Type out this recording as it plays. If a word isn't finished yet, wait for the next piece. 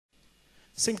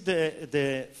I think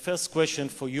the first question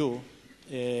for you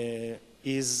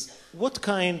is what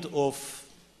kind of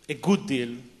a good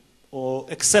deal or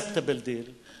acceptable deal,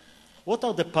 what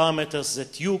are the parameters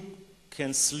that you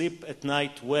can sleep at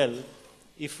night well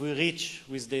if we reach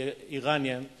with the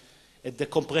Iranian at the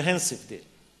comprehensive deal?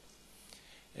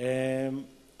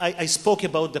 I spoke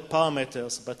about the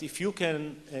parameters, but if you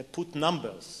can put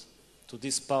numbers to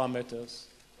these parameters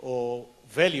or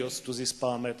values to these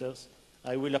parameters,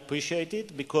 I will appreciate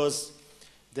it, because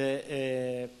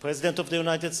the President of the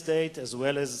United States as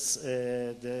well as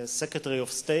the Secretary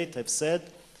of State have said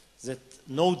that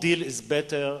no deal is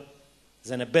better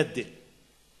than a bad deal.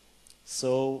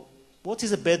 So what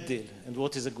is a bad deal and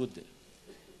what is a good deal?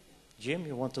 Jim,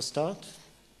 you want to start?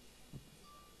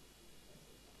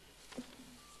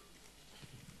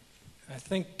 I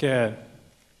think to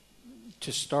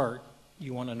start,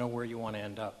 you want to know where you want to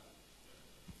end up.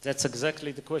 That's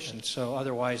exactly the question. And so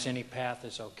otherwise, any path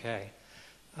is okay.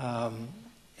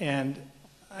 And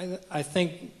I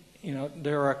think, you know,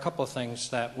 there are a couple of things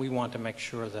that we want to make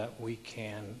sure that we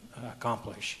can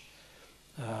accomplish,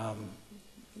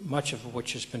 much of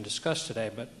which has been discussed today.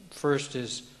 But first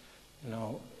is, you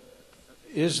know,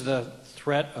 is the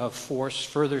threat of force,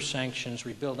 further sanctions,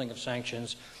 rebuilding of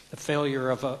sanctions, the failure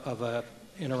of a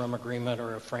interim agreement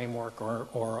or a framework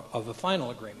or of a final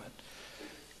agreement?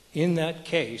 In that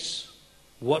case,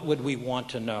 what would we want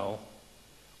to know?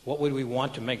 What would we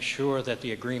want to make sure that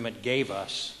the agreement gave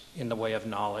us in the way of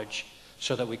knowledge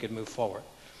so that we could move forward?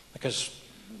 Because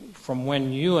from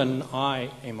when you and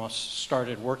I, Amos,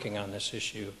 started working on this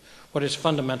issue, what has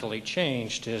fundamentally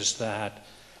changed is that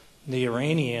the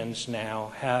Iranians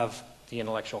now have the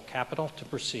intellectual capital to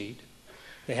proceed.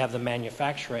 They have the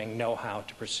manufacturing know-how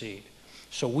to proceed.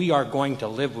 So we are going to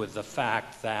live with the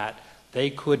fact that they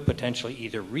could potentially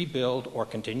either rebuild or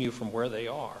continue from where they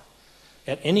are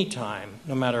at any time,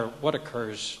 no matter what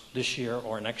occurs this year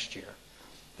or next year.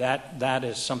 That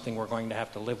is something we're going to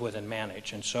have to live with and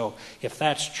manage. And so if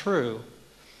that's true,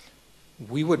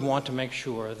 we would want to make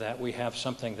sure that we have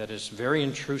something that is very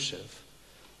intrusive,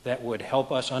 that would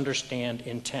help us understand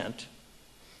intent,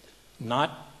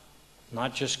 not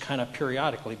just kind of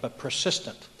periodically, but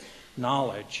persistent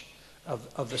knowledge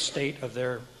of the state of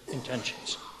their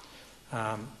intentions.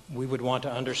 We would want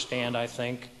to understand, I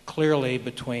think, clearly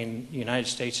between the United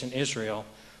States and Israel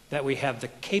that we have the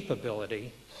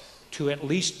capability to at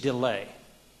least delay,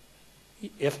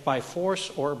 if by force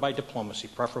or by diplomacy,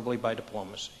 preferably by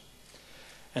diplomacy.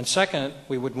 And second,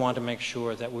 we would want to make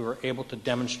sure that we were able to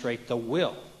demonstrate the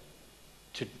will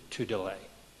to delay,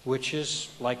 which is,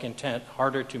 like intent,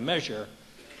 harder to measure,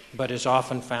 but is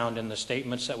often found in the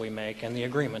statements that we make and the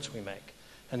agreements we make.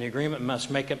 And the agreement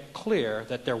must make it clear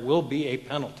that there will be a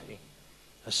penalty,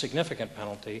 a significant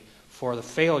penalty, for the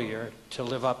failure to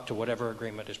live up to whatever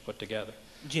agreement is put together.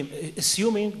 Jim,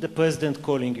 assuming the president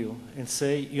calling you and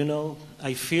say, you know,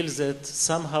 I feel that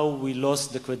somehow we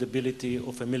lost the credibility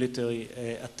of a military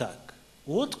attack,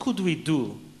 what could we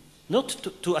do, not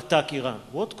to attack Iran,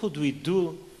 what could we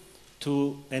do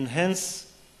to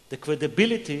enhance the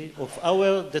credibility of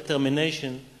our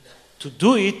determination to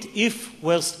do it if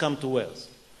worst come to worst?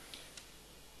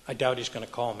 I doubt he's going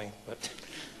to call me, but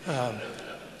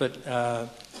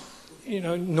you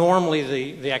know,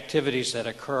 normally the activities that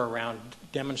occur around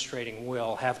demonstrating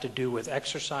will have to do with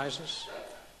exercises,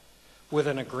 with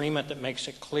an agreement that makes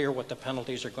it clear what the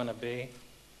penalties are going to be,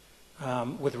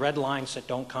 with red lines that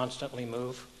don't constantly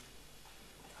move,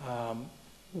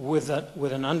 with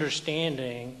an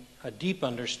understanding, a deep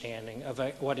understanding of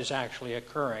what is actually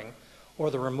occurring, or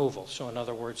the removal. So in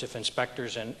other words, if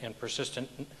inspectors and persistent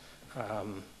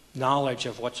knowledge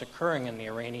of what's occurring in the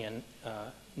Iranian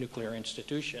nuclear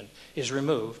institution is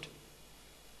removed,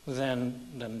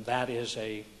 then that is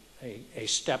a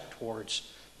step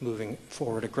towards moving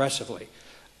forward aggressively.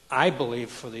 I believe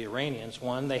for the Iranians,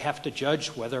 one, they have to judge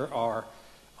whether our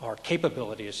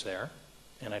capability is there,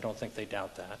 and I don't think they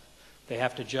doubt that. They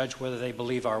have to judge whether they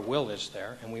believe our will is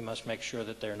there, and we must make sure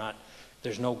that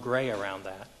there's no gray around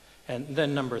that. And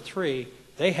then number three,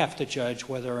 they have to judge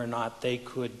whether or not they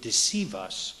could deceive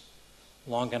us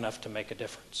long enough to make a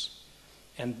difference.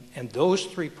 And those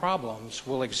three problems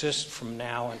will exist from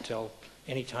now until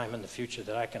any time in the future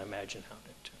that I can imagine how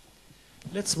to.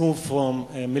 Let's move from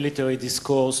military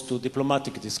discourse to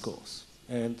diplomatic discourse.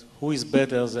 And who is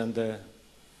better than the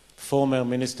former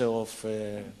minister of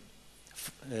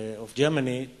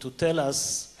Germany to tell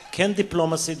us, can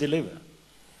diplomacy deliver?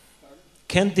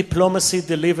 Can diplomacy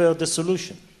deliver the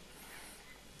solution?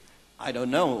 I don't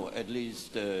know. At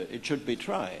least it should be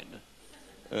tried.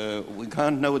 We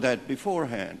can't know that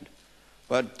beforehand.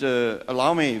 But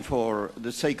allow me, for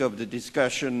the sake of the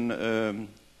discussion,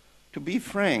 to be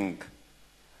frank.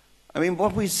 I mean,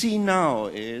 what we see now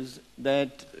is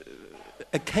that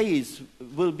a case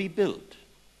will be built,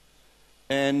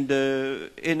 and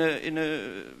in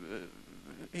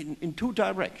two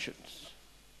directions.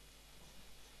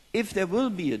 If there will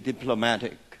be a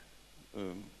diplomatic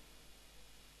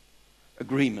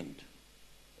agreement,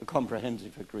 a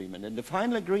comprehensive agreement, and the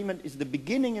final agreement is the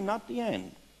beginning and not the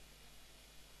end.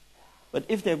 But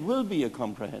if there will be a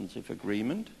comprehensive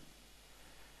agreement,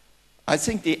 I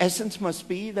think the essence must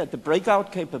be that the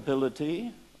breakout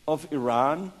capability of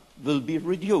Iran will be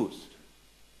reduced.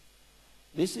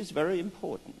 This is very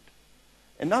important.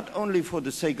 And not only for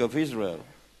the sake of Israel,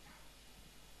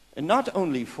 and not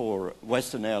only for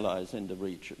Western allies in the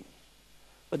region,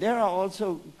 but there are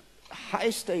also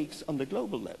high stakes on the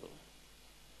global level.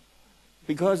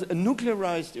 Because a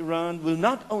nuclearized Iran will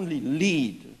not only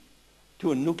lead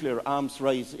to a nuclear arms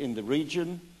race in the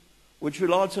region, which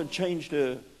will also change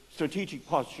the strategic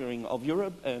posturing of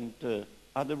Europe and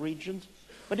other regions,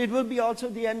 but it will be also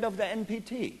the end of the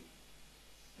NPT.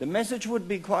 The message would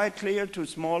be quite clear to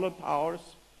smaller powers.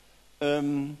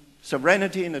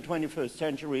 Sovereignty in the 21st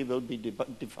century will be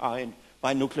defined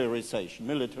by nuclearization,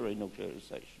 military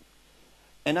nuclearization.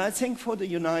 And I think for the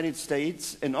United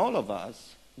States and all of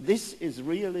us, this is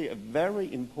really a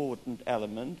very important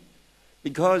element,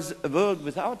 because a world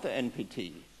without the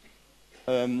NPT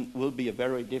will be a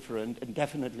very different and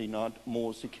definitely not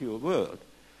more secure world.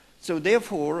 So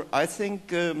therefore, I think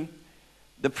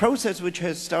the process which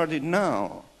has started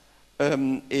now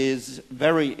is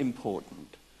very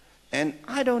important. And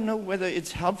I don't know whether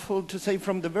it's helpful to say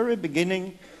from the very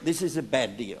beginning, this is a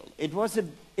bad deal. It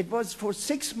was for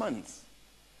 6 months,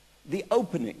 the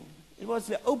opening. It was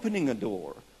the opening a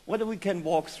door. Whether we can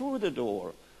walk through the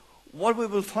door, what we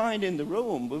will find in the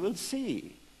room, we will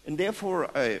see. And therefore,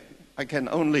 I can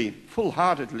only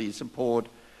full-heartedly support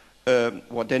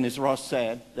what Dennis Ross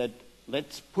said, that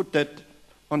let's put that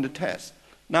on the test.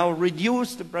 Now,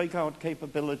 reduce the breakout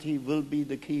capability will be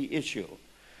the key issue.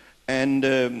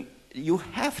 And you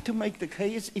have to make the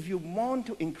case if you want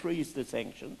to increase the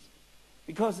sanctions,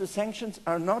 because the sanctions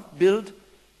are not built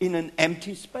in an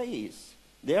empty space.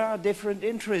 There are different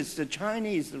interests, the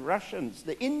Chinese, the Russians,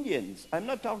 the Indians. I'm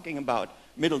not talking about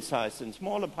middle-sized and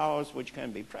smaller powers which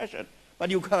can be pressured,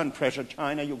 but you can't pressure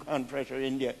China, you can't pressure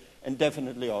India, and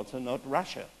definitely also not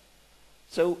Russia.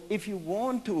 So if you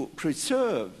want to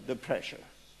preserve the pressure,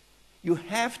 you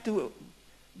have to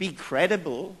be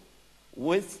credible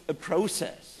with a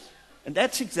process. And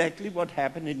that's exactly what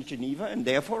happened in Geneva, and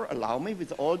therefore allow me,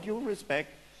 with all due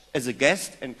respect, as a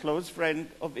guest and close friend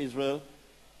of Israel,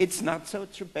 it's not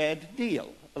such a bad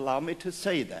deal. Allow me to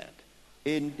say that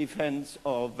in defense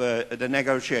of the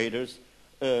negotiators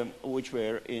which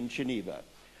were in Geneva.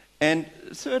 And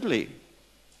thirdly,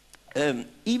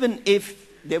 even if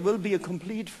there will be a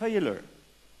complete failure,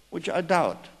 which I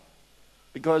doubt,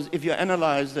 because if you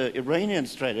analyze the Iranian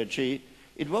strategy,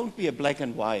 it won't be a black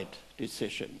and white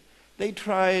decision. They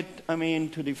tried,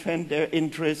 to defend their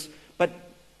interests, but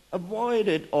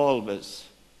avoided always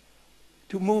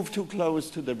to move too close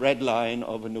to the red line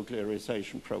of a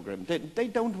nuclearization program. They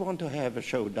don't want to have a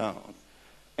showdown.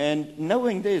 And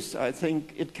knowing this, I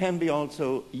think it can be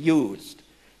also used.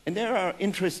 And there are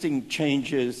interesting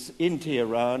changes in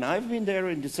Tehran. I've been there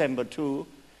in December too,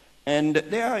 and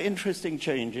there are interesting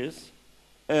changes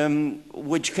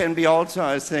which can be also,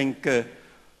 I think,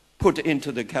 put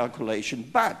into the calculation.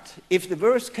 But if the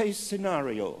worst case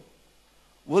scenario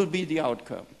will be the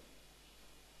outcome,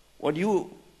 what you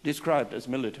described as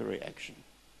military action,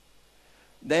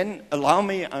 then allow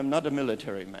me, I'm not a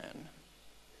military man,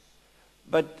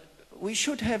 but we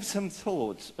should have some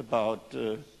thoughts about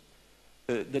the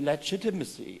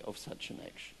legitimacy of such an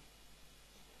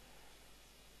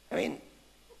action.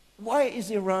 Why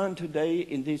is Iran today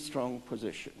in this strong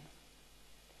position?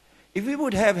 If we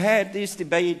would have had this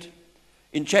debate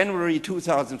in January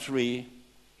 2003,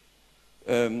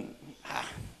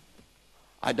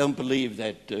 I don't believe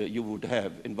that you would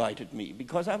have invited me,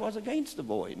 because I was against the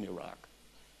war in Iraq.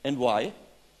 And why?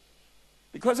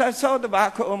 Because I saw the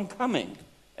vacuum coming,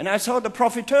 and I saw the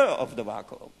profiteur of the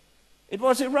vacuum. It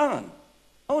was Iran,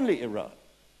 only Iran.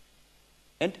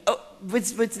 And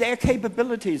with their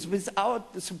capabilities,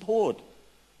 without the support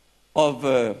of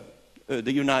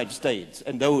the United States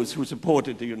and those who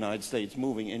supported the United States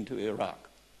moving into Iraq,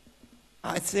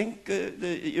 I think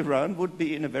Iran would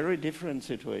be in a very different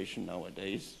situation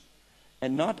nowadays,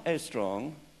 and not as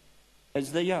strong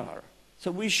as they are. So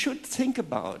we should think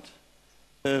about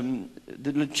the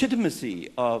legitimacy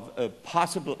of a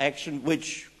possible action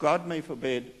which, God may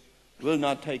forbid, will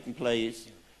not take place.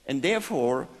 And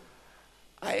therefore,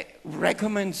 I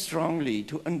recommend strongly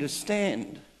to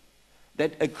understand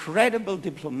that a credible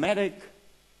diplomatic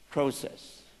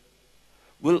process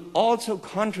will also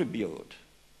contribute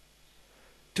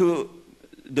to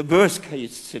the worst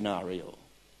case scenario,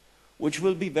 which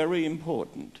will be very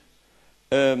important.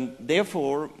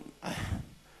 Therefore,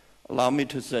 allow me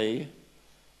to say,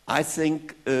 I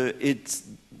think it's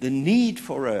the need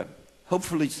for a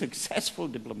hopefully successful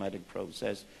diplomatic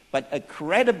process, but a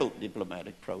credible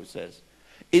diplomatic process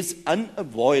is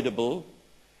unavoidable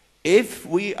if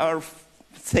we are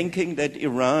thinking that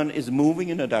Iran is moving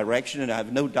in a direction, and I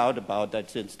have no doubt about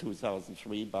that since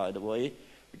 2003, by the way,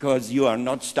 because you are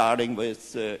not starting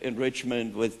with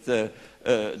enrichment, with the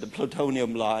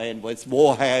plutonium line, with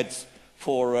warheads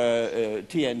for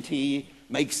TNT.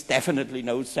 Makes definitely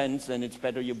no sense, and it's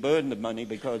better you burn the money,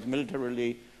 because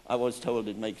militarily, I was told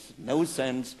it makes no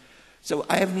sense. So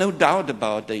I have no doubt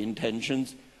about the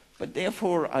intentions, but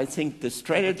therefore I think the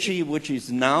strategy which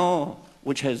has now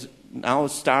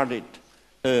started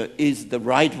is the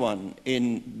right one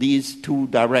in these two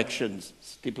directions.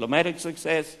 Diplomatic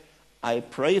success, I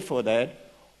pray for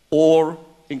that, or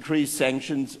increased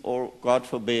sanctions, or, God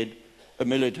forbid, a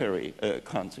military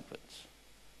consequence.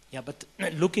 Yeah, but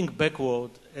looking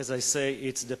backward, as I say,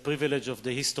 it's the privilege of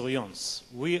the historians.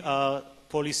 We are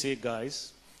policy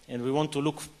guys, and we want to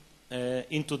look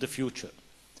into the future.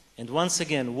 And once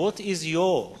again, what is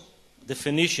your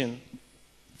definition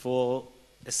for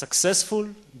a successful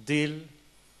deal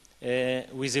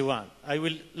with Iran? I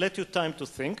will let you time to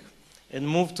think and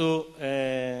move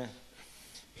to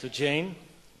Jane.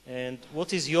 And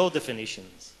what is your definition?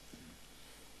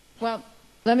 Well,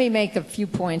 let me make a few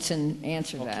points and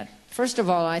answer that. First of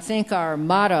all, I think our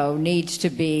motto needs to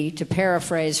be, to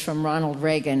paraphrase from Ronald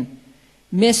Reagan,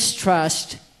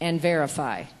 mistrust and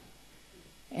verify.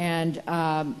 And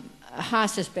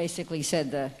Haas has basically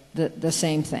said the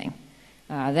same thing.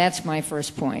 That's my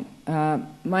first point.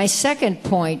 My second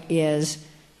point is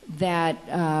that,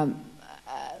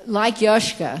 like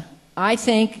Joschka, I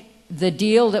think the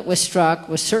deal that was struck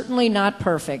was certainly not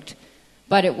perfect,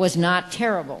 but it was not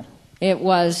terrible. It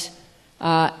was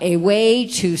a way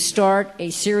to start a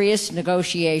serious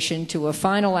negotiation to a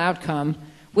final outcome,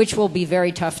 which will be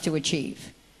very tough to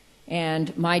achieve.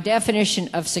 And my definition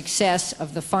of success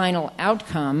of the final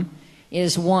outcome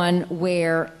is one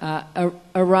where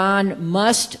Iran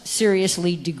must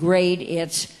seriously degrade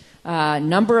its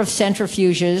number of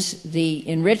centrifuges, the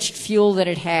enriched fuel that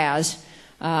it has.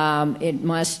 It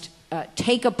must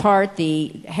take apart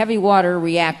the heavy water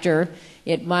reactor.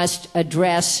 It must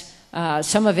address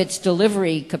some of its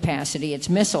delivery capacity, its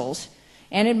missiles,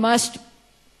 and it must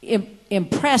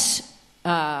impress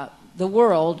the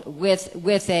world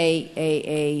with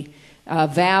a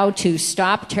vow to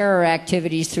stop terror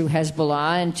activities through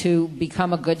Hezbollah and to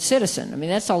become a good citizen. I mean,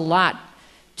 that's a lot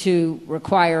to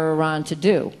require Iran to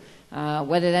do.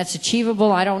 Whether that's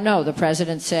achievable, I don't know. The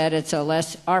president said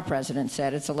our president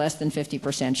said it's a less than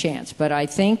 50% chance. But I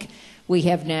think we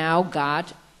have now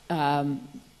got the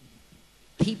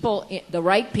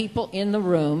right people in the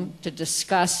room to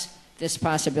discuss this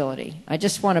possibility. I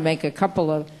just want to make a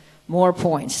couple of more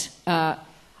points.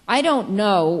 I don't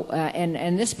know,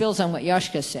 and this builds on what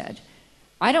Joschka said,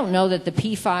 I don't know that the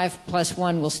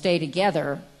P5+1 will stay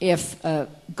together if a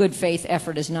good faith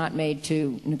effort is not made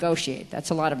to negotiate. That's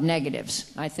a lot of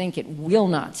negatives. I think it will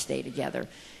not stay together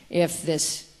if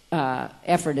this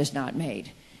effort is not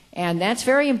made. And that's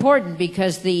very important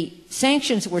because the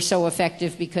sanctions were so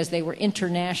effective because they were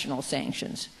international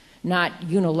sanctions, not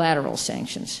unilateral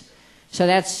sanctions. So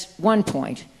that's one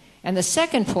point. And the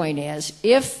second point is,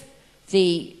 if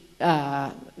the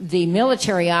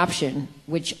military option,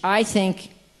 which I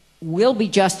think will be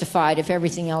justified if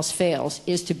everything else fails,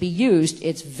 is to be used,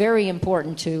 it's very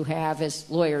important to have, as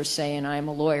lawyers say, and I'm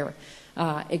a lawyer,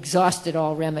 exhausted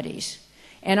all remedies.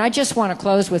 And I just want to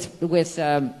close with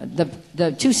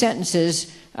the two sentences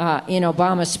in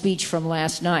Obama's speech from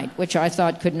last night, which I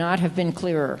thought could not have been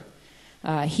clearer.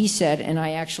 He said, and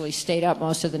I actually stayed up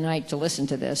most of the night to listen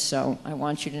to this, so I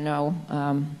want you to know,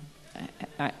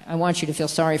 I want you to feel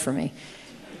sorry for me.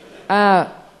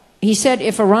 He said,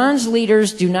 if Iran's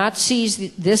leaders do not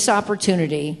seize this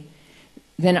opportunity,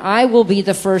 then I will be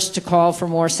the first to call for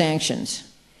more sanctions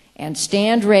and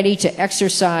stand ready to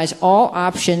exercise all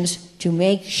options to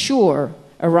make sure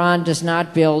Iran does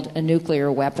not build a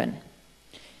nuclear weapon.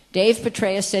 Dave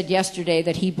Petraeus said yesterday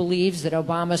that he believes that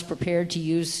Obama is prepared to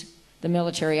use the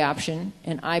military option,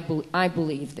 and I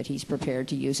believe that he's prepared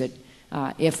to use it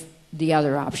if the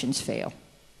other options fail.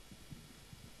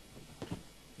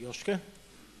 Joschka?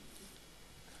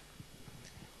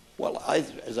 Well,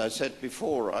 as I said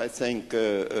before, I think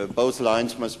both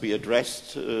lines must be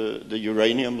addressed, the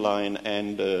uranium line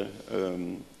and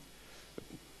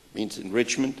means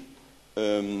enrichment.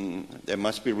 There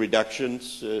must be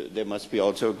reductions. There must be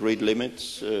also agreed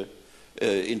limits,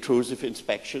 intrusive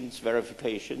inspections,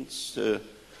 verifications,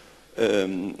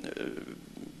 and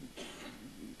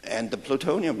the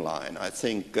plutonium line. I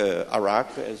think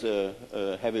Iraq as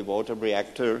a heavy water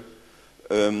reactor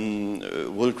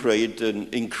will create an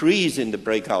increase in the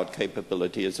breakout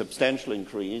capability, a substantial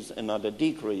increase and not a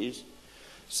decrease.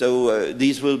 So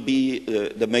these will be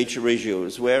the major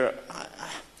issues where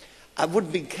I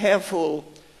would be careful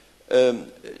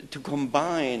to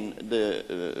combine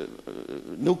the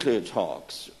nuclear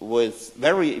talks with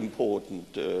very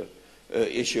important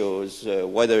issues,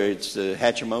 whether it's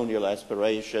hegemonial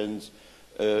aspirations,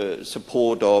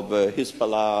 support of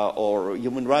Hezbollah or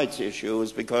human rights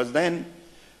issues, because then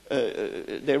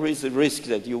there is a risk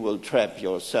that you will trap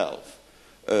yourself.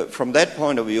 From that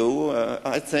point of view,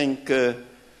 I think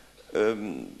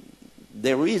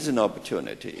there is an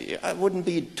opportunity. I wouldn't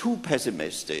be too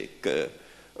pessimistic.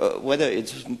 Whether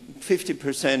it's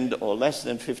 50% or less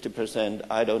than 50%,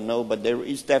 I don't know, but there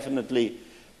is definitely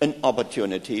an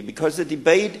opportunity, because the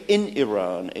debate in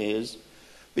Iran is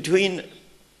between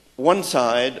one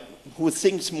side who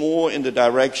thinks more in the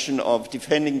direction of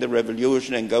defending the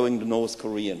revolution and going the North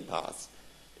Korean path.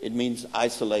 It means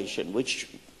isolation, which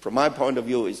from my point of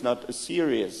view is not a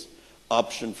serious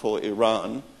option for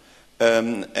Iran,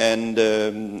 and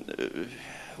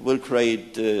will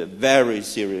create very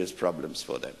serious problems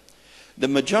for them. The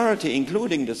majority,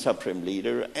 including the Supreme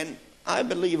Leader, and I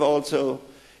believe also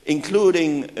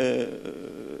including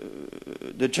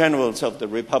the generals of the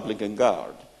Republican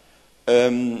Guard,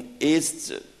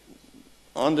 is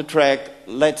on the track,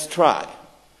 let's try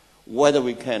whether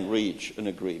we can reach an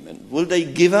agreement. Will they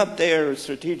give up their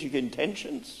strategic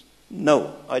intentions?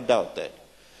 No, I doubt that.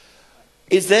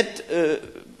 Is that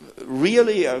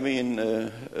really, I mean,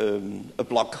 a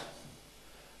block?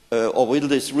 Or will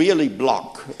this really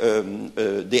block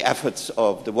the efforts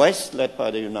of the West, led by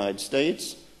the United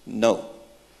States? No.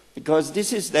 Because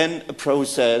this is then a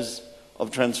process of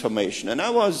transformation. And I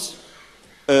was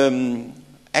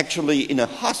actually in a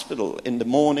hospital in the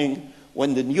morning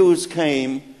when the news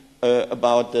came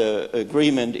about the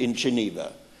agreement in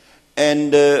Geneva.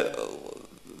 And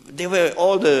there were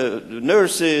all the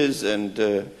nurses and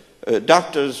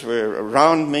doctors were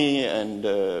around me and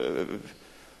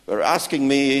were asking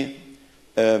me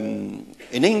in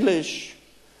English,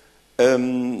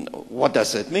 what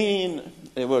does that mean?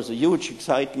 There was a huge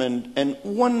excitement, and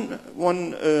one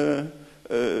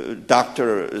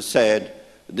doctor said,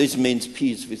 this means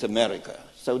peace with America.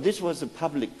 So this was a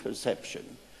public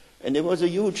perception, and there was a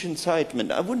huge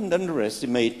incitement. I wouldn't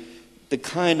underestimate the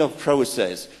kind of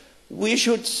process. We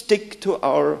should stick to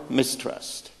our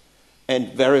mistrust,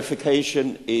 and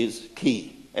verification is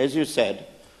key. As you said,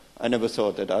 I never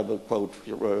thought that I would quote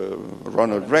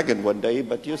Ronald Reagan one day,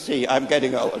 but you see, I'm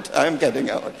getting old. I'm getting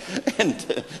old.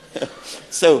 And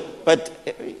but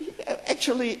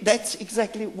actually, that's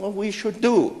exactly what we should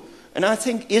do. And I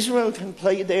think Israel can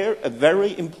play there a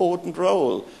very important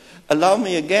role. Allow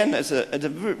me again, as a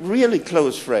really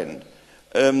close friend,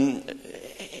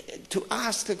 to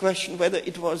ask the question whether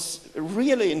it was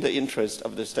really in the interest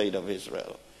of the State of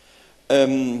Israel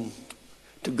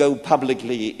to go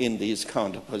publicly in this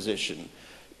counterposition.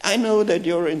 I know that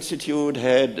your institute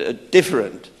had a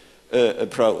different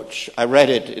approach. I read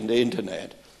it in the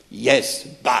internet. Yes,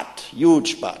 but,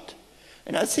 huge but.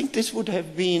 And I think this would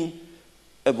have been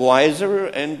a wiser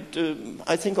and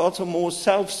I think also more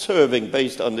self-serving,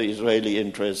 based on the Israeli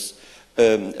interests,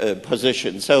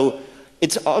 position. So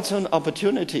it's also an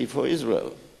opportunity for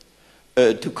Israel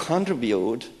to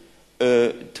contribute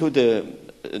to the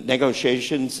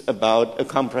negotiations about a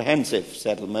comprehensive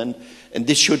settlement, and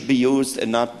this should be used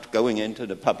and not going into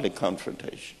the public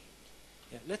confrontation.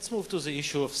 Yeah, let's move to the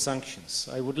issue of sanctions.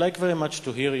 I would like very much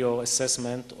to hear your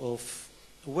assessment of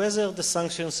whether the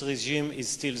sanctions regime is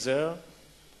still there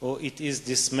or it is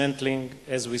dismantling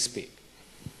as we speak.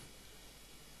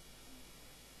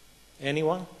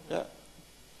 Anyone? Yeah.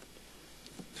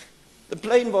 The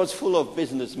plane was full of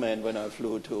businessmen when I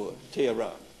flew to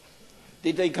Tehran.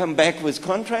 Did they come back with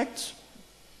contracts?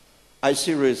 I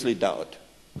seriously doubt.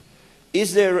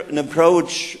 Is there an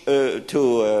approach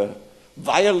to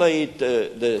violate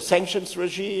the sanctions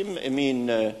regime? I mean,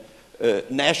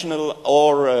 national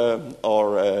or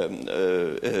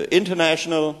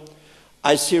international?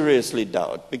 I seriously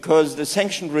doubt, because the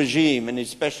sanction regime, and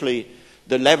especially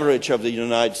the leverage of the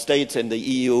United States and the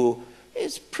EU,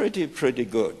 is pretty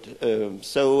good.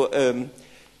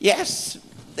 Yes,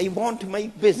 they want to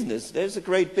make business. There's a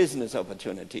great business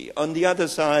opportunity. On the other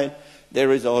side,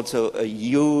 there is also a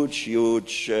huge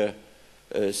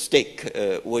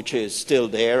stick which is still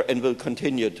there and will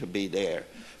continue to be there.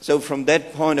 So from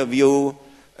that point of view,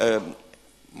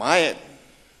 my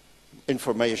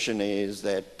information is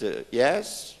that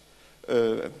yes,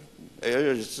 the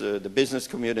business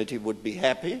community would be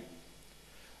happy,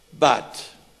 but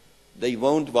they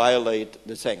won't violate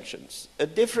the sanctions. A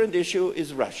different issue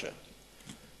is Russia.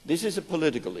 This is a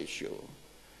political issue.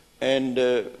 And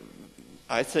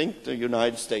I think the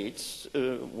United States,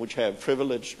 which have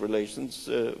privileged relations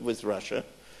with Russia,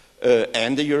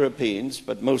 and the Europeans,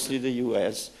 but mostly the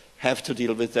US, have to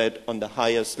deal with that on the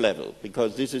highest level,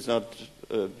 because this is not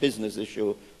a business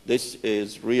issue. This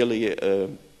is really a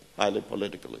highly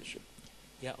political issue.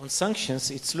 Yeah, on sanctions,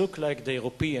 it looked like the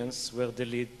Europeans were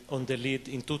on the lead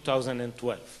in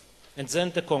 2012, and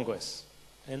then the Congress.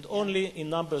 And only in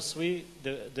number 3,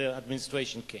 the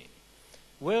administration came.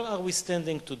 Where are we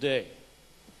standing today?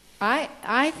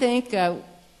 I think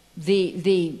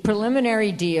the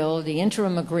preliminary deal, the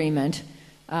interim agreement,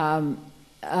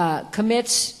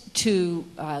 commits to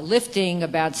lifting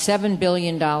about $7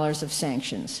 billion of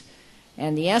sanctions.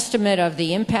 And the estimate of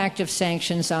the impact of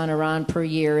sanctions on Iran per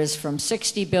year is from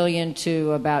 $60 billion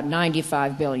to about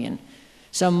 $95 billion.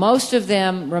 So most of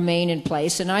them remain in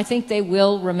place, and I think they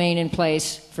will remain in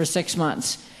place for 6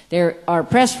 months. There are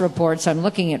press reports, I'm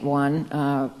looking at one,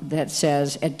 that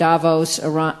says at Davos,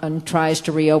 Iran tries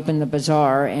to reopen the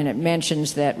bazaar, and it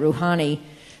mentions that Rouhani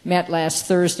met last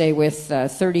Thursday with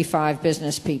 35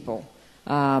 business people,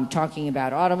 talking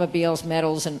about automobiles,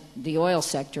 metals, and the oil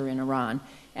sector in Iran.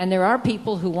 And there are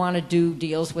people who want to do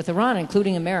deals with Iran,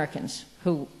 including Americans,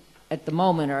 who at the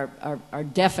moment are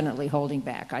definitely holding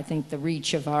back. I think the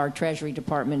reach of our Treasury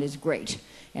Department is great,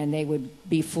 and they would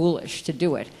be foolish to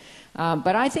do it.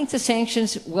 But I think the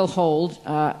sanctions will hold,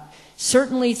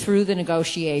 certainly through the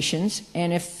negotiations,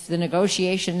 and if the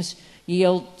negotiations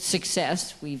yield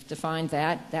success, we've defined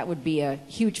that, that would be a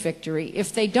huge victory.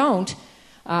 If they don't,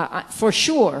 for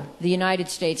sure, the United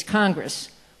States Congress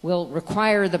will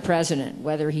require the president,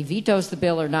 whether he vetoes the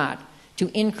bill or not, to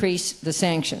increase the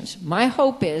sanctions. My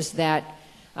hope is that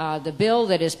the bill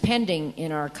that is pending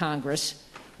in our Congress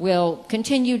will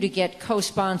continue to get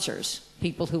co-sponsors,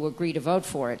 people who agree to vote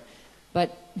for it,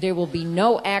 but there will be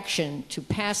no action to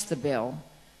pass the bill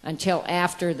until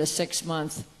after the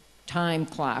 6-month time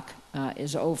clock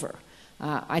is over.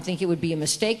 I think it would be a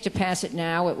mistake to pass it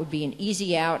now. It would be an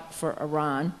easy out for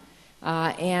Iran.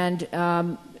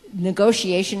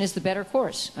 Negotiation is the better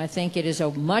course. I think it is a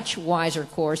much wiser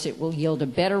course. It will yield a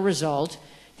better result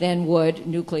than would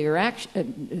nuclear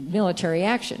action, military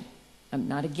action. I'm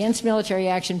not against military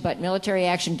action, but military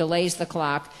action delays the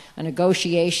clock. A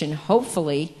negotiation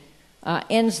hopefully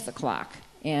ends the clock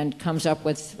and comes up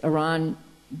with Iran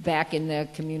back in the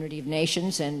community of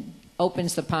nations and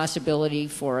opens the possibility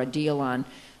for a deal on,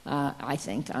 I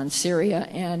think, on Syria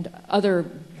and other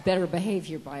better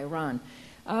behavior by Iran.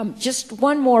 Just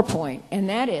one more point, and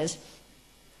that is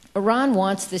Iran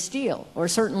wants this deal, or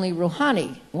certainly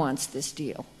Rouhani wants this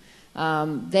deal.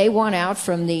 They want out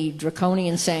from the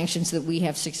draconian sanctions that we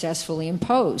have successfully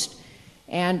imposed.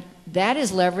 And that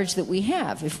is leverage that we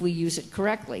have if we use it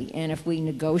correctly and if we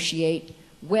negotiate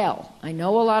well. I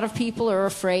know a lot of people are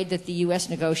afraid that the U.S.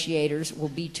 negotiators will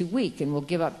be too weak and will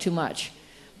give up too much.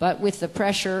 But with the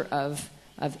pressure of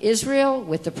Israel,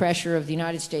 with the pressure of the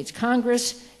United States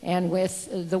Congress, and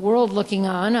with the world looking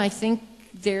on, I think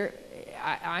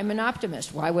I'm an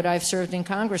optimist. Why would I have served in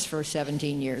Congress for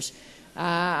 17 years?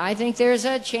 I think there's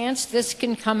a chance this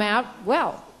can come out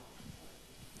well.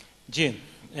 Jean,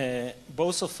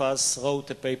 both of us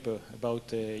wrote a paper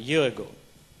about a year ago.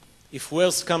 If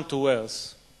worse come to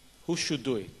worse, who should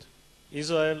do it?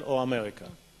 Israel or America?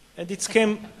 And it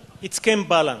came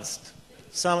balanced.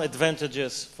 Some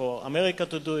advantages for America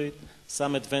to do it,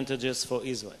 some advantages for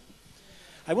Israel.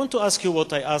 I want to ask you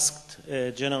what I asked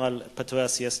General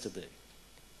Petraeus yesterday.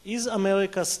 Is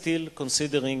America still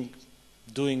considering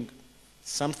doing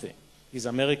something? Is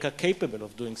America capable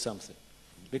of doing something?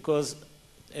 Because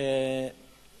I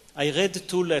read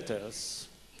 2 letters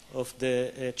of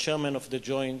the chairman of the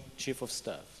Joint Chief of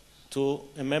Staff to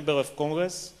a member of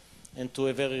Congress and to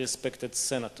a very respected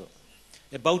senator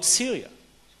about Syria,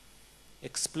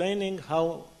 explaining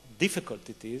how difficult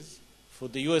it is for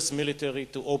the U.S. military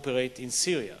to operate in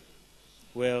Syria,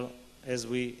 where, as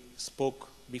we spoke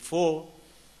before,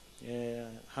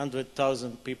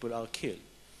 100,000 people are killed.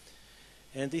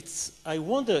 And I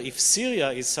wonder if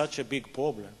Syria is such a big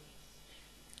problem,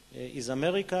 is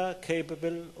America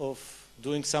capable of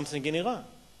doing something in Iran?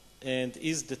 and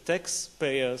is the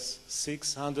taxpayers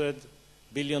 $600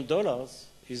 billion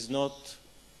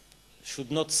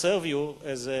should not serve you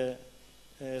as a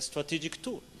strategic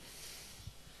tool.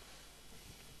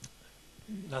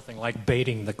 Nothing like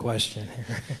baiting the question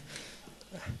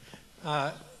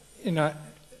here.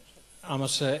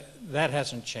 Amos, that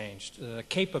hasn't changed. The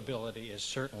capability is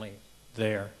certainly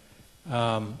there.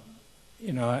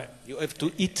 You have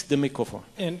to eat the microphone.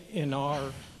 In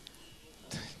our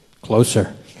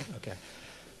closer. Okay.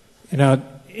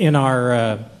 In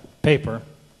our paper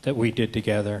that we did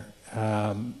together,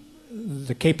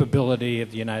 the capability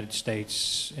of the United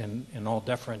States, in all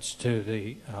deference to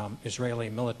the Israeli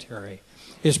military,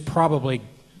 is probably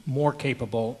more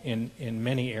capable in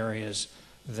many areas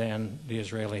than the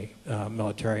Israeli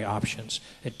military options.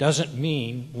 It doesn't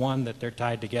mean, one, that they're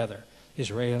tied together.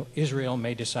 Israel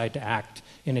may decide to act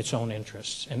in its own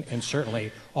interests, and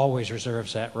certainly always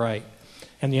reserves that right.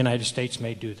 And the United States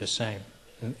may do the same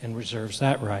and reserves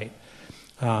that right.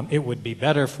 It would be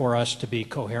better for us to be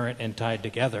coherent and tied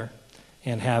together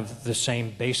and have the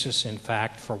same basis, in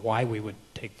fact, for why we would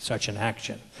take such an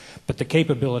action. But the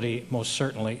capability most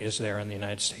certainly is there in the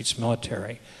United States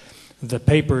military. The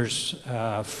papers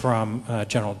from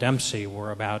General Dempsey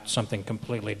were about something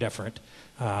completely different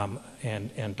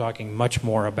and talking much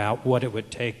more about what it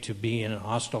would take to be in a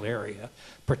hostile area,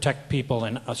 protect people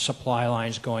and supply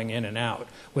lines going in and out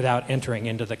without entering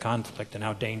into the conflict and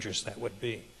how dangerous that would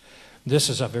be. This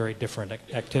is a very different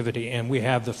activity, and we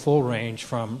have the full range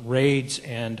from raids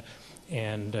and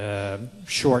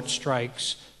short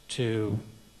strikes to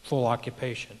full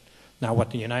occupation. Now,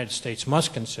 what the United States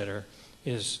must consider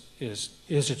is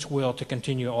its will to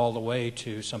continue all the way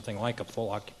to something like a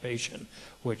full occupation,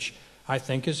 which I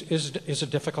think is a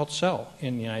difficult sell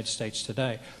in the United States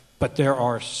today. But there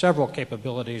are several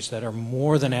capabilities that are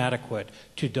more than adequate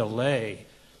to delay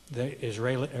the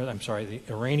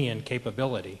Iranian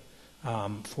capability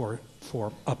for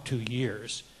up to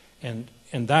years, and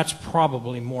that's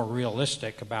probably more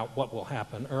realistic about what will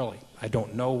happen early. I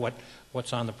don't know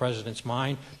what's on the president's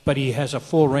mind, but he has a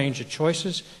full range of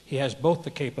choices. He has both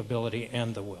the capability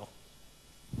and the will.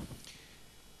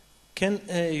 Can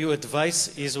you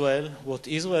advise Israel what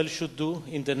Israel should do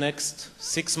in the next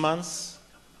 6 months?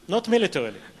 Not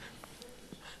militarily.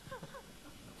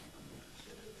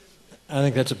 I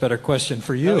think that's a better question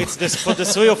for you. No, it's for the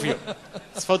three of you.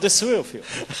 It's for the three of you.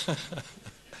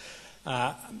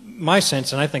 My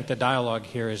sense, and I think the dialogue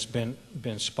here has been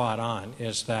spot on,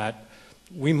 is that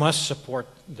we must support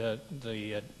the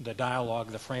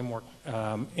dialogue, the framework,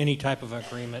 any type of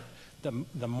agreement,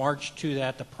 the march to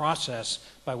that, the process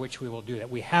by which we will do that.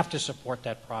 We have to support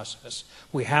that process.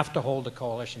 We have to hold the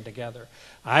coalition together.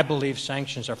 I believe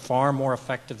sanctions are far more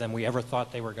effective than we ever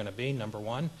thought they were going to be, number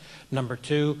one. Number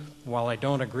two, while I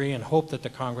don't agree and hope that the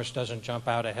Congress doesn't jump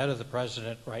out ahead of the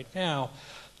president right now,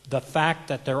 the fact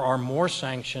that there are more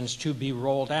sanctions to be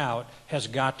rolled out has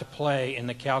got to play in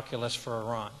the calculus for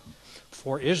Iran.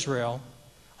 For Israel,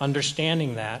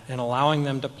 understanding that and allowing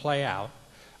them to play out,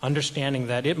 understanding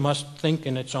that it must think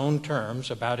in its own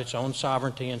terms about its own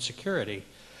sovereignty and security,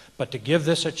 but to give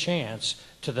this a chance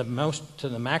to the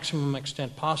maximum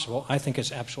extent possible, I think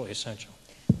is absolutely essential.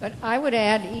 But I would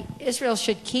add, Israel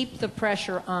should keep the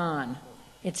pressure on.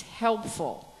 It's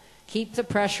helpful. Keep the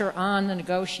pressure on the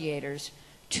negotiators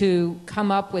to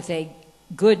come up with a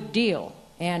good deal.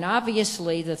 And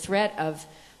obviously the threat of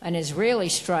an Israeli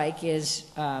strike is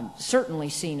certainly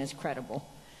seen as credible.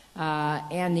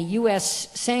 And the U.S.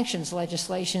 sanctions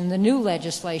legislation, the new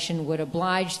legislation, would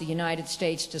oblige the United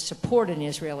States to support an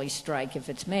Israeli strike if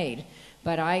it's made.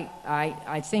 But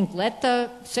I think let the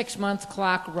 6-month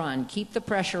clock run, keep the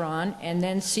pressure on, and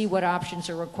then see what options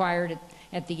are required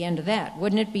at the end of that.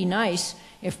 Wouldn't it be nice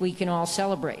if we can all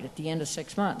celebrate at the end of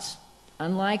 6 months?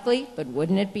 Unlikely, but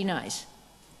wouldn't it be nice?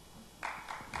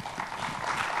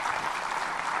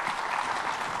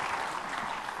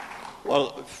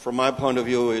 Well, from my point of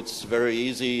view, it's very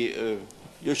easy.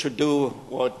 You should do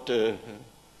what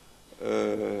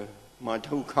my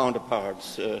two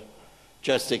counterparts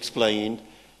just explained.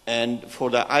 And for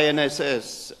the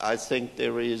INSS, I think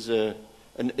there is an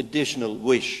additional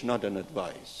wish, not an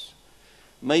advice.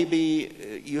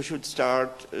 Maybe you should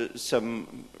start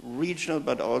some regional,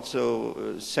 but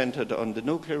also centered on the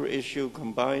nuclear issue,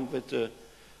 combined with the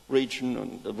region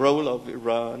and the role of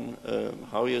Iran,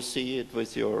 how you see it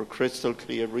with your crystal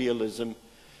clear realism,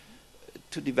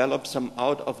 to develop some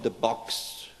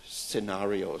out-of-the-box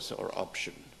scenarios or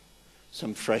options,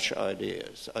 some fresh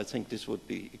ideas. I think this would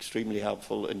be extremely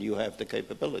helpful, and you have the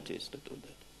capabilities to do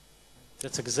that.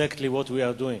 That's exactly what we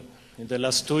are doing in the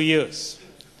last 2 years.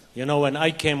 You know, when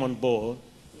I came on board,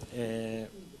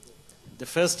 the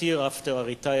first year after I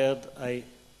retired, I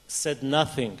said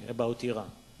nothing about Iran.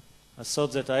 I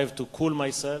thought that I have to cool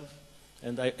myself,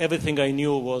 and everything I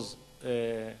knew was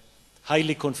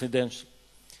highly confidential.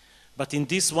 But in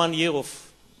this 1 year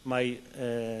of my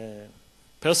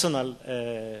personal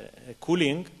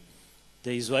cooling,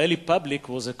 the Israeli public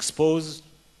was exposed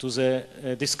to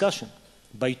the discussion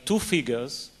by two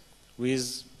figures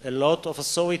with a lot of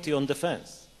authority on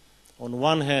defense. On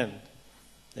one hand,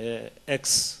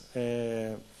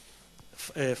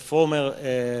 former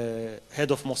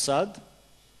head of Mossad,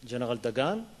 General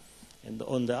Dagan, and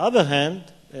on the other hand,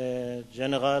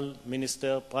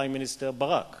 Prime Minister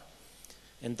Barak.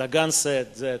 And Dagan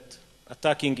said that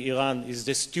attacking Iran is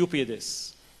the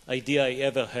stupidest idea I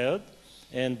ever heard,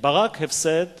 and Barak have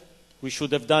said we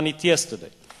should have done it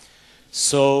yesterday.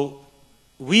 So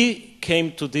we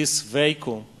came to this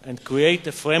vacuum and create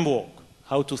a framework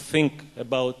how to think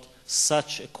about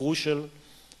such a crucial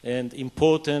and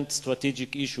important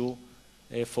strategic issue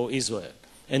for Israel.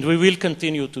 And we will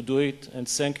continue to do it, and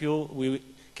thank you.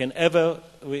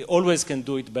 We always can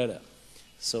do it better.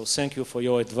 So thank you for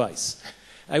your advice.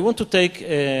 I want to take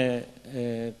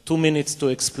 2 minutes to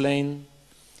explain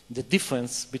the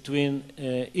difference between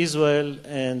Israel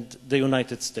and the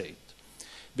United States.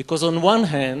 Because on one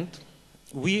hand,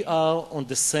 we are on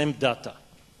the same data.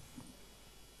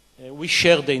 We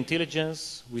share the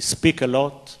intelligence, we speak a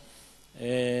lot,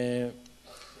 and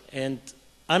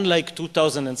unlike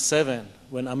 2007,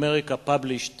 when America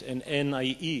published an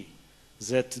NIE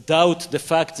that doubt the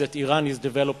fact that Iran is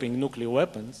developing nuclear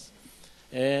weapons,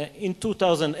 in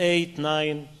 2008,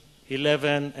 9,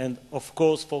 11, and of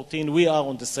course 14, we are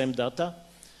on the same data,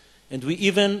 and we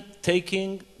even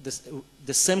taking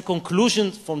the same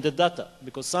conclusions from the data,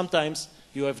 because sometimes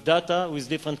you have data with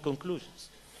different conclusions.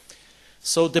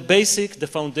 So the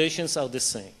foundations are the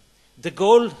same. The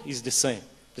goal is the same,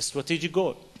 the strategic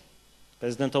goal.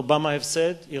 President Obama has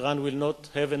said Iran will not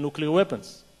have nuclear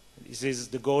weapons. This is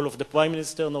the goal of the Prime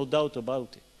Minister, no doubt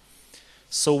about it.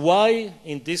 So why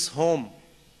in this home,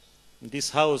 in this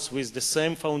house with the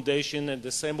same foundation and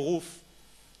the same roof,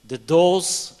 the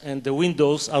doors and the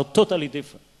windows are totally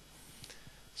different?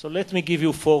 So let me give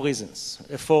you 4 reasons.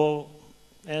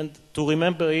 And to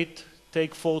remember it,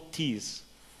 take 4 T's.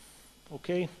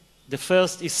 Okay? The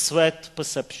first is threat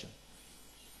perception.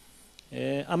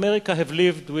 America have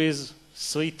lived with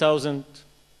 3,000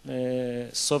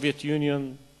 Soviet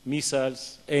Union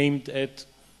missiles aimed at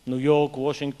New York,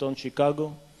 Washington,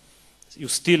 Chicago. You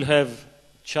still have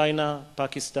China,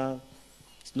 Pakistan,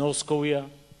 North Korea.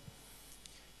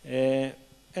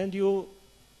 And you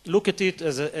look at it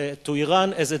to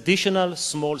Iran as additional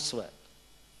small threat.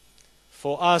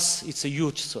 For us, it's a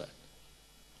huge threat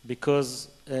because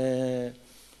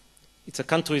it's a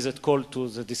country that called to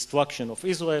the destruction of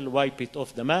Israel, wipe it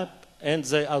off the map, and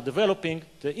they are developing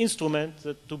the instrument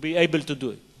to be able to do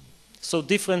it. So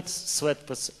different threat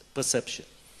perception.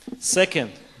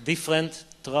 Second, different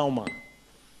trauma.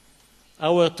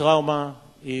 Our trauma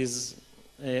is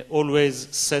always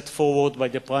set forward by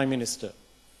the Prime Minister.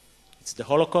 It's the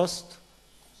Holocaust.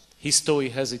 History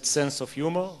has its sense of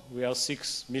humor. We are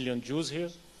 6 million Jews here.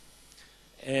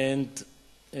 And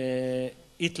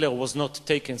Hitler was not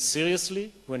taken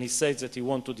seriously when he said that he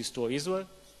wanted to destroy Israel.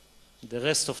 The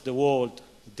rest of the world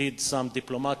did some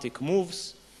diplomatic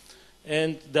moves.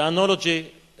 And the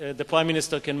analogy, the Prime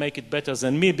Minister can make it better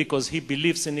than me because he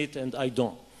believes in it and I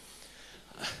don't.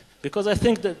 Because I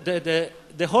think that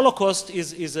the Holocaust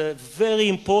is a very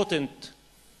important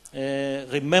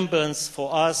remembrance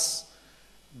for us,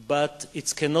 but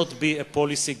it cannot be a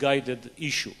policy-guided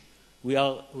issue.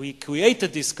 We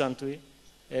created this country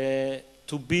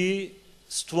to be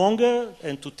stronger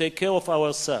and to take care of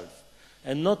ourselves,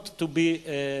 and not to be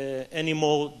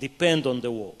anymore depend on the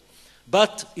war.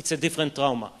 But it's a different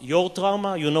trauma. Your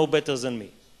trauma, you know better than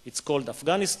me. It's called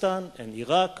Afghanistan and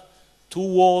Iraq, 2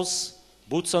 wars,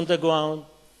 boots on the ground,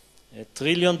 $1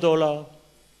 trillion,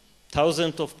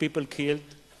 thousands of people killed,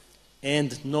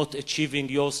 and not achieving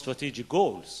your strategic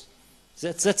goals.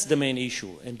 That's the main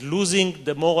issue, and losing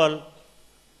the moral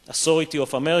authority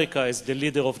of America as the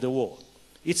leader of the world.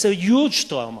 It's a huge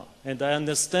trauma, and I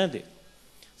understand it.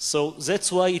 So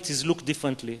that's why it is looked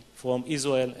differently from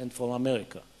Israel and from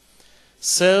America.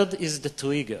 Third is the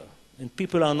trigger, and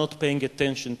people are not paying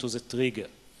attention to the trigger.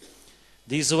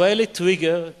 The Israeli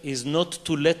trigger is not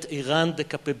to let Iran the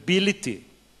capability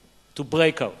to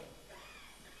break out.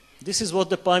 This is what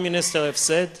the Prime Minister have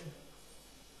said.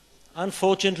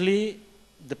 Unfortunately,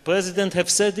 the President have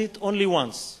said it only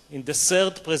once, in the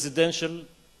 3rd presidential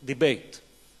debate,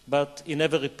 but he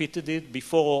never repeated it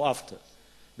before or after.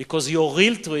 Because your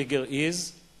real trigger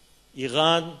is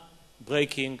Iran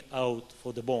breaking out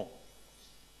for the bomb.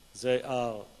 They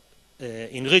are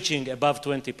enriching above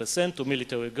 20% to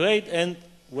military grade and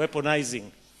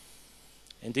weaponizing.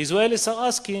 And the Israelis are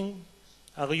asking,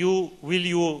 will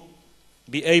you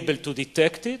be able to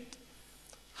detect it?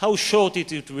 How short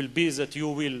it will be that you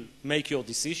will make your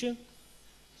decision?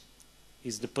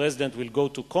 Is the president will go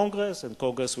to Congress and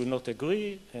Congress will not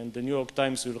agree and the New York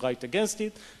Times will write against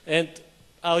it? And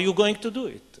are you going to do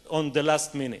it on the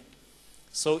last minute?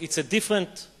 So it's a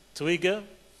different trigger,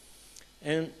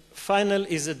 and final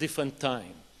is a different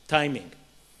timing.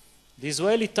 The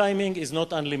Israeli timing is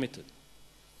not unlimited.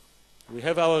 We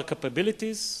have our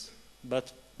capabilities,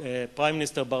 but Prime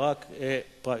Minister Barak,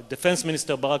 Defense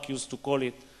Minister Barak used to call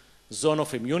it zone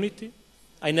of immunity.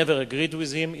 I never agreed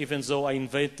with him, even though I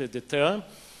invented the term.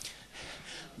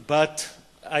 But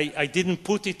I didn't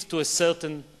put it to a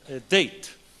certain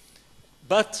date.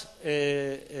 But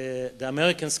the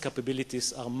Americans'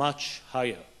 capabilities are much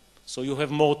higher, so you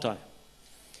have more time.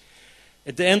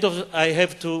 At the end of, I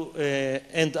have to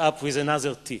end up with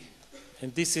another T,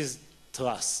 and this is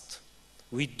trust.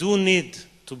 We do need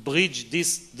to bridge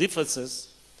these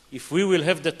differences if we will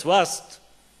have the trust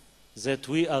that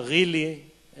we are really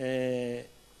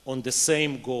on the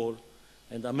same goal,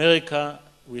 and America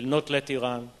will not let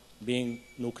Iran being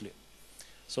nuclear.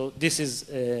 So this is,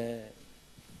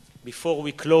 before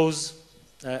we close,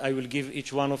 I will give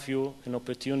each one of you an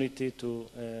opportunity to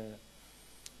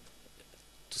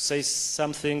say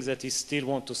something that you still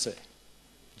want to say.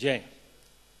 Jane.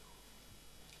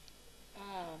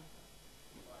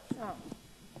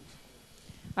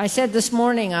 I said this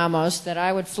morning, Amos, that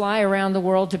I would fly around the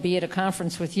world to be at a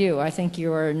conference with you. I think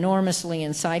you are enormously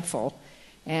insightful,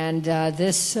 and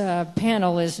this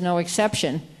panel is no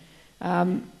exception.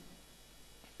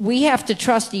 We have to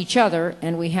trust each other,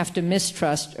 and we have to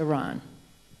mistrust Iran.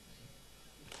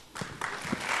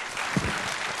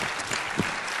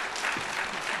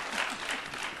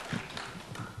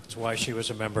 That's why she was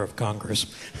a member of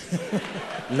Congress.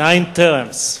 9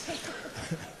 terms.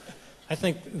 I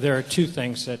think there are two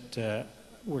things that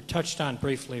were touched on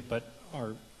briefly but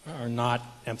are not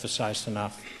emphasized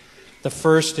enough. The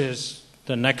first is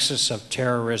the nexus of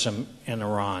terrorism in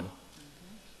Iran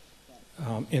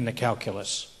in the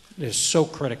calculus. It is so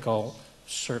critical,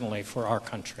 certainly for our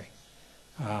country.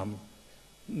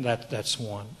 That's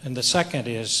one. And the second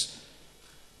is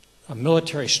a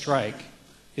military strike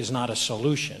is not a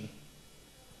solution.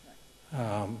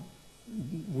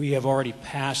 We have already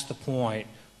passed the point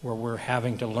where we're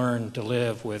having to learn to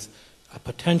live with a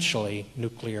potentially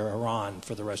nuclear Iran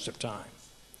for the rest of time.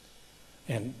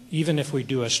 And even if we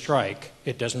do a strike,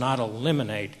 it does not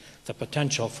eliminate the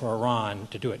potential for Iran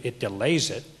to do it. It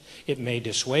delays it. It may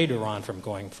dissuade Iran from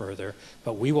going further,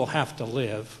 but we will have to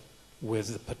live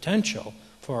with the potential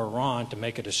for Iran to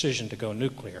make a decision to go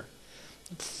nuclear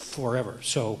forever.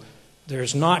 So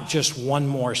there's not just one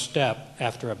more step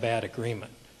after a bad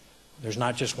agreement. There's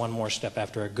not just one more step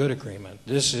after a good agreement.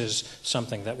 This is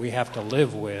something that we have to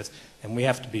live with, and we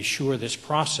have to be sure this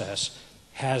process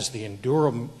has the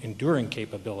enduring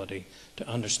capability to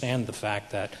understand the fact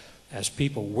that as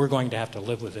people, we're going to have to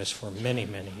live with this for many,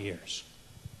 many years.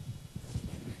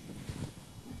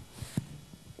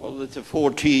 Well, with the 4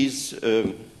 T's,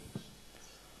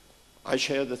 I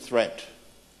share the threat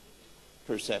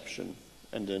perception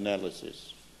and the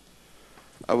analysis.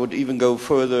 I would even go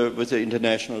further with the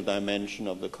international dimension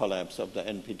of the collapse of the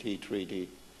NPT treaty,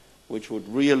 which would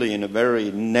really, in a very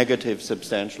negative,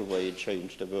 substantial way,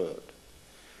 change the world.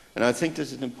 And I think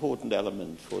this is an important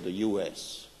element for the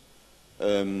US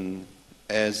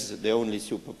as the only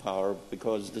superpower,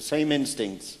 because the same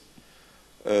instincts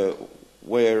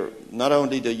where not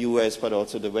only the US but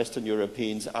also the Western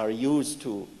Europeans are used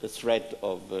to the threat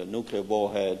of nuclear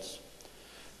warheads,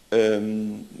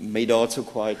 made also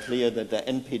quite clear that the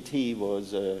NPT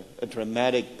was a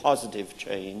dramatic positive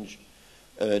change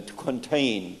to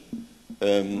contain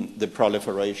the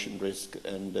proliferation risk,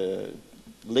 and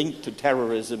linked to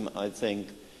terrorism, I think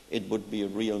it would be a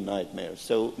real nightmare.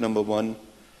 So, number one,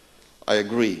 I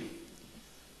agree.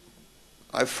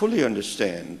 I fully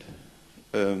understand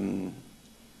the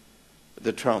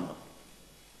trauma.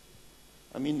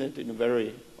 I mean that in a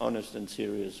very honest and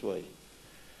serious way.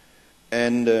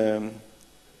 And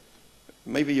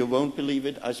maybe you won't believe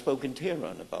it, I spoke in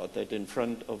Tehran about that in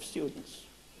front of students,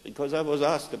 because I was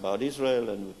asked about Israel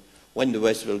and when the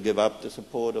West will give up the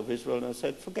support of Israel, and I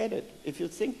said, forget it. If you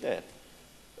think that,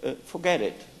 forget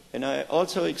it. And I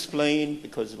also explained,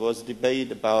 because there was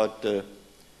debate about the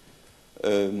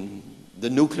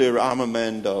nuclear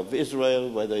armament of Israel,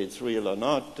 whether it's real or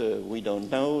not, we don't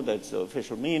know, that's the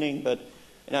official meaning, but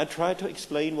And I tried to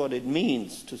explain what it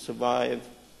means to survive.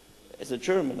 As a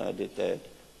German, I did that.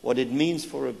 What it means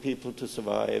for a people to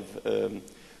survive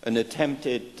an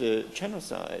attempted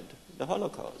genocide, the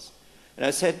Holocaust. And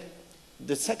I said,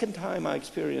 the second time I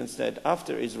experienced that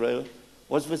after Israel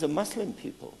was with a Muslim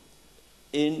people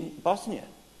in Bosnia.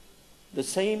 The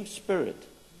same spirit.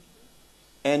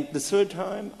 And the third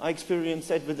time I experienced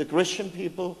that with the Christian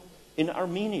people in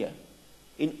Armenia.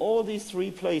 In all these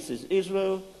three places,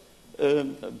 Israel,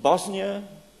 Bosnia,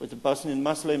 with the Bosnian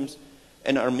Muslims,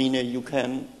 and Armenia, you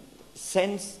can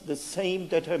sense the same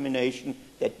determination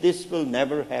that this will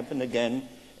never happen again,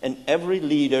 and every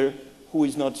leader who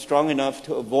is not strong enough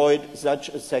to avoid such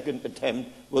a second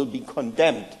attempt will be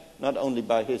condemned, not only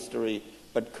by history,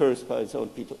 but cursed by his own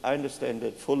people. I understand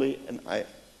that fully, and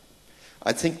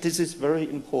I think this is very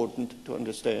important to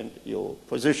understand your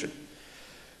position.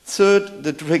 Third,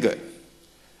 the trigger.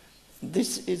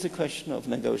 This is a question of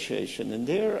negotiation, and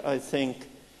there I think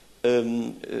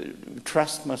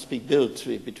trust must be built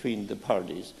between the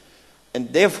parties.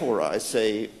 And therefore I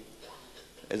say,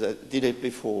 as I did it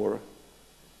before,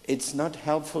 it's not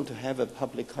helpful to have a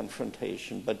public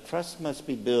confrontation, but trust must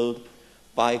be built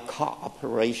by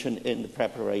cooperation in the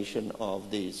preparation of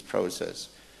this process.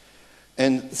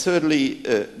 And thirdly,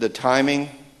 the timing.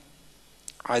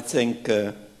 I think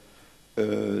the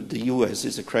US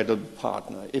is a credible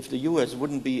partner. If the US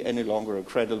wouldn't be any longer a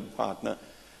credible partner,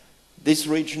 this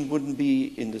region wouldn't be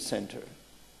in the center.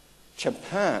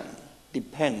 Japan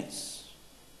depends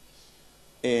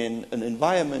in an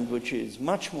environment which is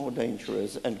much more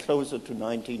dangerous and closer to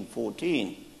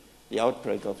 1914, the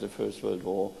outbreak of the First World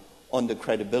War, on the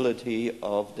credibility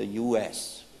of the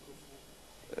US.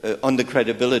 The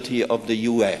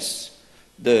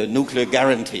nuclear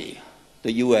guarantee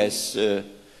the US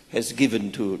has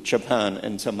given to Japan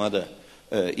and some other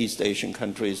East Asian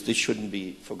countries, this shouldn't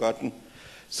be forgotten.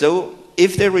 So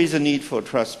if there is a need for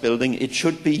trust building, it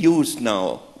should be used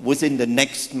now, within the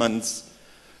next months,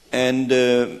 and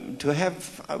to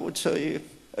have, I would say,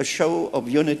 a show of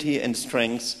unity and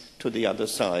strength to the other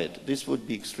side. This would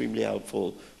be extremely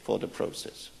helpful for the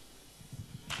process.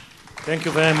 Thank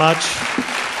you very much.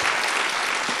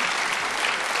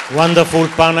 Wonderful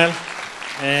panel.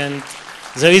 And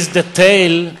there is the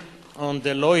tale on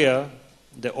the lawyer,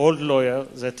 the old lawyer,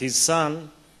 that his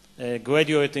son,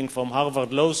 graduating from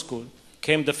Harvard Law School,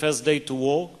 came the first day to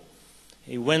work.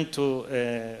 He went to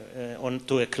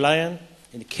a client,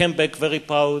 and he came back very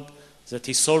proud that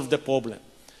he solved the problem.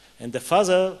 And the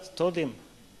father told him,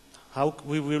 how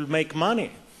we will make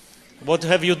money? What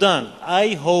have you done?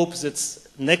 I hope that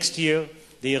next year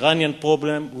the Iranian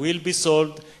problem will be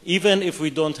solved, even if we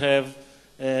don't have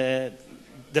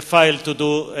the file to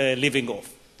do living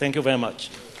off. Thank you very much.